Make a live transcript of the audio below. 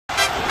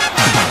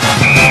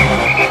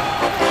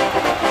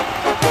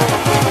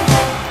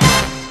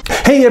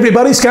Hey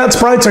everybody, Scott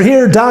Spreitzer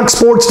here,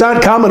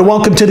 DocSports.com, and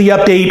welcome to the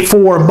update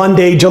for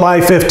Monday, July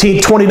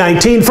 15th,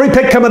 2019. Free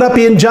pick coming up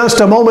in just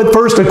a moment.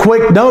 First, a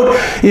quick note.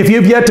 If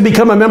you've yet to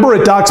become a member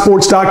at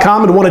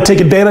DocSports.com and want to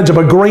take advantage of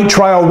a great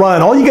trial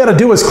run, all you got to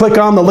do is click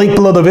on the link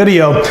below the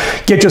video.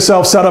 Get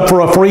yourself set up for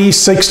a free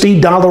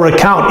 $60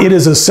 account. It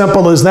is as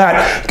simple as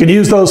that. You can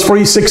use those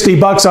free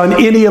 $60 on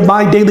any of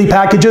my daily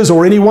packages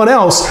or anyone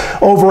else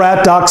over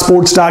at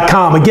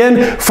DocSports.com.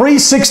 Again, free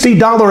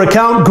 $60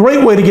 account.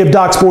 Great way to give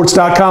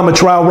DocSports.com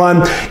a trial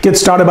run. Get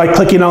started by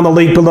clicking on the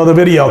link below the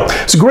video.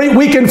 It's a great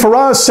weekend for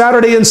us.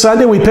 Saturday and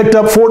Sunday, we picked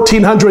up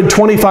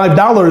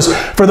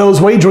 $1,425 for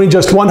those wagering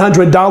just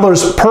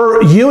 $100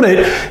 per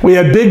unit. We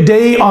had a big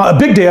day,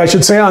 I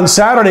should say, on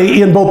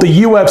Saturday in both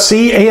the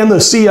UFC and the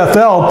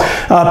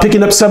CFL,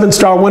 picking up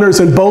 7-star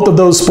winners in both of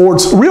those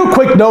sports. Real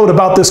quick note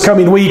about this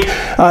coming week.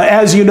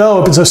 As you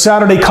know, if it's a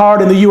Saturday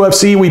card in the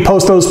UFC, we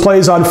post those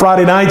plays on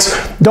Friday nights.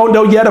 Don't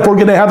know yet if we're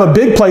going to have a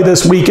big play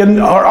this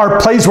weekend.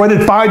 Our plays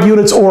rated 5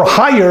 units or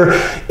higher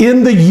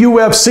in the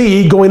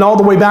UFC, going all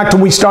the way back to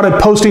when we started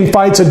posting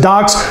fights at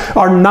Docs,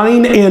 are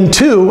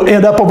 9-2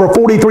 and up over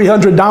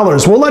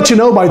 $4,300. We'll let you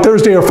know by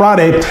Thursday or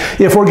Friday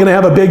if we're going to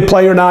have a big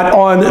play or not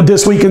on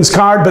this weekend's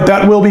card, but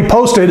that will be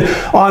posted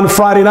on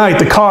Friday night.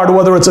 The card,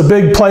 whether it's a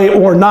big play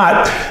or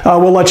not,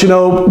 we'll let you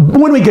know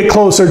when we get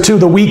closer to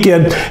the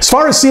weekend. As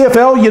far as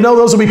CFL, you know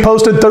those will be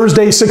posted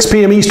Thursday, 6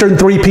 p.m. Eastern,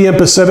 3 p.m.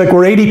 Pacific.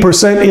 We're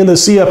 80% in the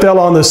CFL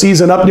on the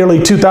season, up nearly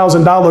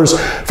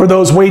 $2,000 for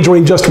those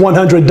wagering just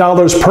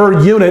 $100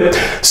 per unit.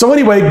 So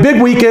anyway, big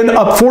weekend,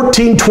 up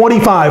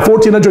 $1,425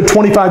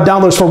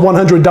 for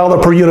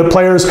 $100 per unit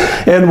players,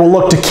 and we'll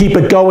look to keep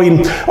it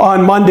going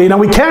on Monday. Now,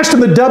 we cashed in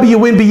the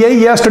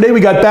WNBA yesterday. We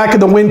got back in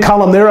the win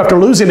column there after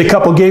losing a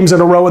couple games in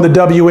a row in the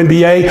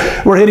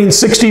WNBA. We're hitting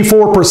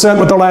 64%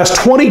 with the last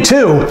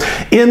 22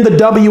 in the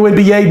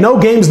WNBA. No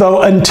games,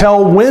 though,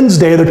 until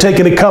Wednesday. They're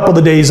taking a couple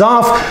of days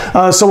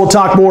off, so we'll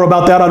talk more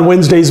about that on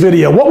Wednesday's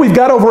video. What we've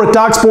got over at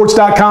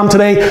DocSports.com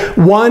today,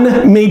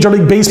 one Major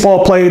League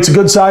Baseball play. It's a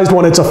good-sized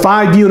one. It's a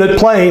 5-unit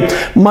play.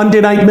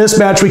 Monday Night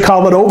Mismatch, we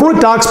call it, over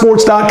at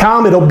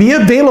DocSports.com. It'll be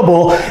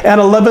available at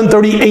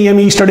 11:30 a.m.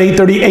 Eastern,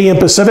 8:30 a.m.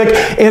 Pacific.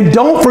 And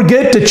don't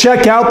forget to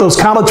check out those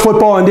college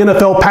football and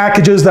NFL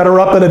packages that are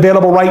up and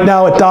available right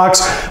now at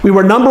Docs. We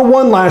were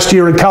 #1 last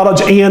year in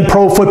college and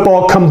pro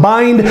football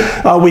combined.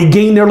 We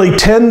gained nearly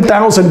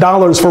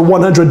 $10,000 for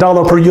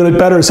 $100 per unit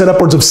bettors, hit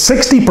upwards of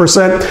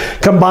 60%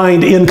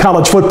 combined in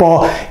college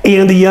football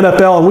and the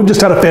NFL. And we've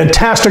just had a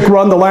fantastic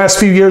run the last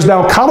few years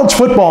now. College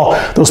football,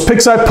 those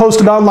picks I've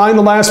posted online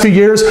the last few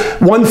years,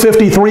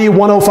 153,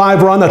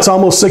 105 run, that's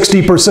almost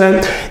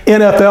 60%.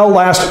 NFL,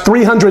 last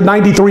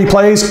 393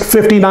 plays,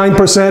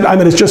 59%. I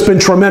mean, it's just been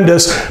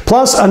tremendous.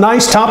 Plus, a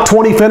nice top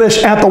 20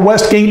 finish at the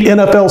Westgate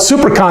NFL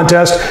Super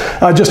Contest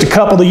just a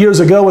couple of years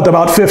ago with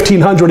about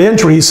 1,500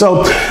 entries.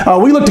 So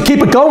we look to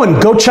keep it going.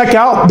 Go check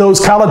out those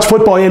college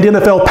football and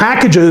NFL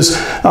packages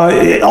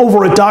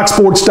over at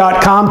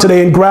DocSports.com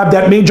today and grab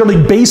that Major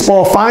League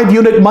Baseball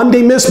 5-unit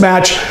Monday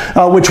Mismatch,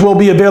 which will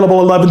be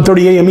available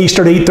 11:30 a.m.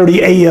 Eastern,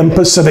 8:30 a.m.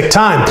 Pacific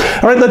time.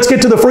 All right, let's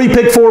get to the free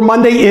pick for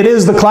Monday. It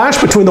is the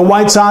clash between the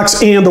White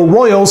Sox and the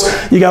Royals.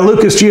 You got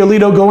Lucas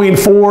Giolito going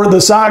for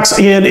the Sox,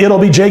 and it'll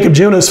be Jacob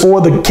Junis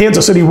for the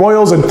Kansas City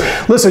Royals. And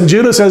listen,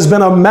 Junis has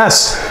been a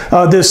mess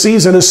this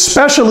season,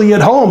 especially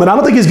at home, and I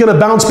don't think he's going to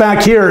bounce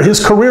back here.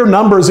 His career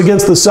numbers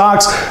against the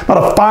Sox, about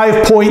a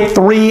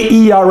 5.3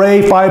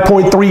 ERA,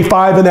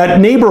 5.35 in that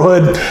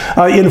neighborhood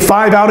in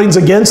 5 outings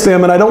against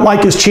them, and I don't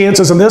like his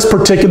chances in this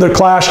particular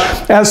clash.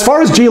 As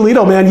far as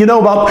Giolito, man, you know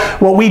about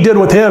what we did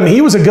with him.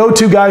 He was a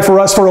go-to guy for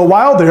us for a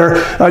while there,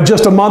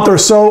 just a month or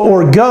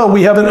so ago.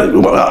 We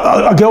haven't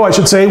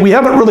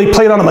really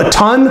played on him a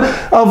ton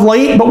of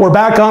late, but we're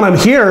back on him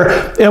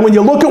here. And when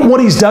you look at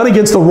what he's done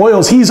against the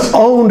Royals, he's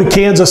owned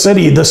Kansas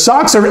City. The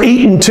Sox are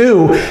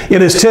 8-2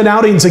 in his 10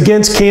 outings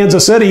against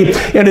Kansas City,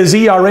 and his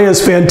ERA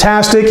is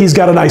fantastic. He's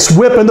got a nice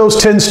whip in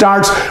those 10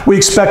 starts. We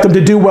expect him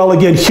to do well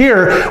again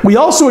here. We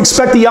also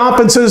expect the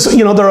offenses,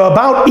 they're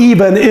about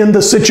even in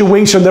the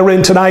situation they're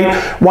in tonight.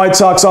 White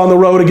Sox on the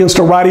road against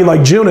a righty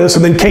like Junis,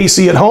 and then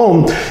KC at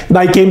home.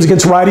 Night games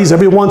against righties,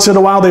 every once in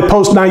a while they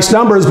post nice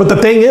numbers, but the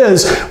thing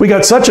is, we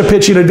got such a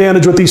pitching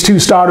advantage with these two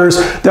starters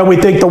that we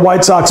think the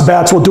White Sox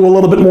bats will do a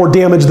little bit more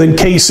damage than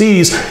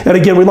KC's. And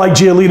again, we like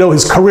Giolito,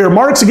 his career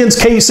marks against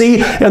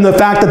KC, and the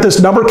fact that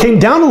this number came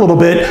down a little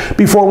bit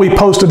before we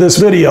posted this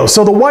video.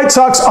 So the White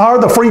Sox are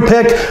the free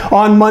pick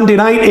on Monday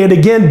night. And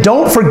again,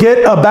 don't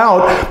forget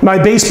about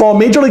my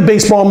Major League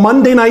Baseball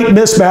Monday Night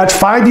Mismatch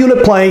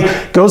 5-unit play.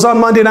 Goes on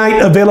Monday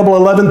night, available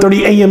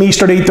 11:30 a.m.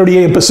 Eastern, 8:30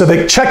 a.m.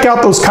 Pacific. Check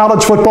out those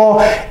college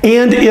football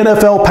and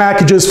NFL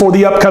packages for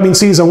the upcoming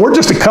season. We're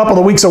just a couple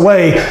of weeks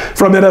away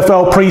from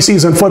NFL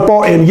preseason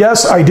football. And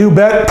yes, I do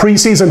bet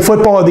preseason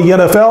football in the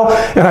NFL,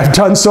 and I've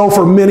done so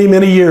for many,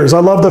 many years. I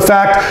love the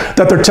fact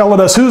that they're telling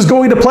us who's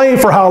going to play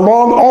for how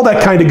long, all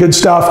that kind of good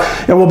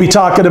stuff. And we'll be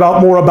talking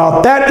about more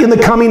about that in the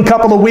coming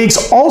couple of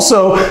weeks.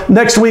 Also,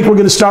 next week, we're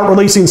going to start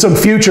releasing some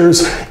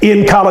futures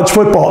in college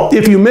football.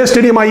 If you missed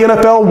any of my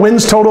NFL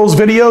wins totals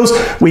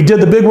videos, we did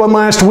the big one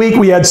last week.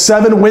 We had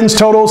 7 wins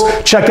totals.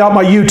 Check out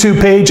my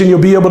YouTube page and you'll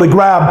be able to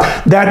grab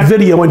that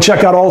video and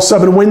check out all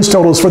 7 wins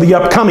totals for the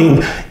upcoming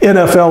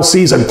NFL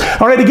season.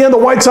 All right, again, the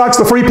White Sox,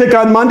 the free pick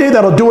on Monday.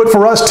 That'll do it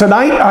for us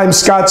tonight. I'm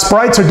Scott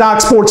Spreitzer,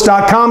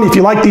 DocSports.com. If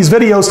you like these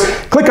videos,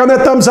 click on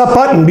that thumbs up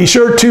button. Be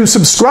sure to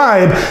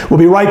subscribe. We'll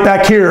be right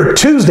back here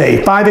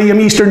Tuesday, 5 a.m.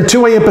 Eastern,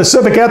 2 a.m.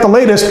 Pacific at the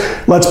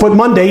latest. Let's put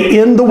Monday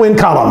in the win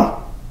column.